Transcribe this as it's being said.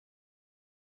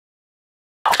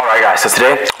Alright guys, so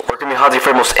today we're gonna be hunting for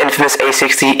the most infamous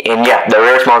A-60 and yeah, the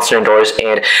rarest monster indoors,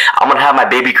 and I'm gonna have my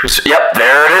baby crucifix. Yep,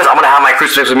 there it is. I'm gonna have my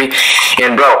crucifix with me.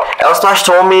 And bro, Lsplash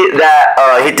told me that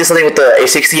he did something with the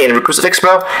A-60 and the crucifix,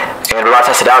 bro. And we're about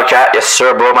to test it out, chat. Yes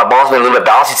sir, bro. My ball's been a little bit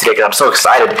bouncy today because I'm so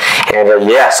excited. And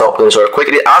yeah, so let's sort of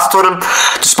quick. I also told him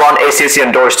to spawn A-60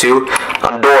 on doors 2.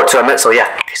 On door 2, I meant. So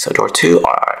yeah. Okay, so door 2.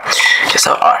 Alright. Yes,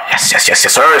 sir. Alright. Yes,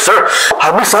 sir.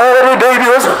 I'm excited, baby.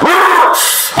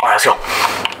 Alright, let's go.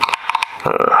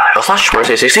 Lsplash, where's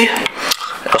A-60?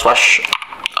 Lsplash.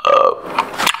 Oh,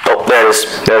 there it is.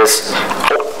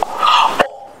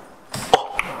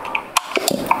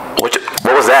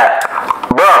 What was that?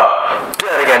 Bro, do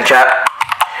that again, chat.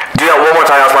 Do that one more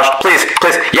time, Lsplash. Please.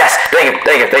 Yes,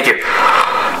 thank you.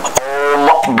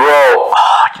 Oh, my, bro.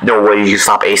 No way you can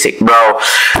stop A-60, bro.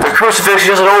 The crucifix is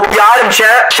just an OP item,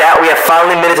 chat. Chat, we have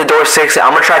finally made it to door 6.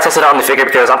 I'm gonna try to test it out on the figure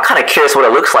because I'm kind of curious what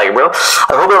it looks like, bro.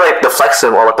 I hope that like the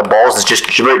flexing or like the balls is just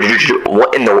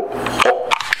what in the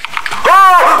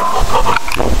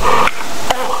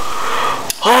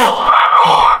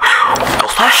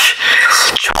Lsplash.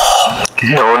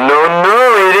 No,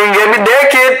 you didn't get me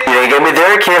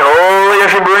there, kid. Holy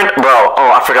shit, bro.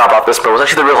 Oh, I forgot about this, bro. It was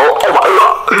actually the real hole. Oh my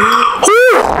god.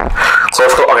 So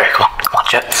let's go. Okay, come on,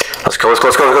 chat. Let's go.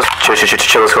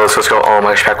 Chill. Let's go. Oh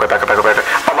my gosh, back.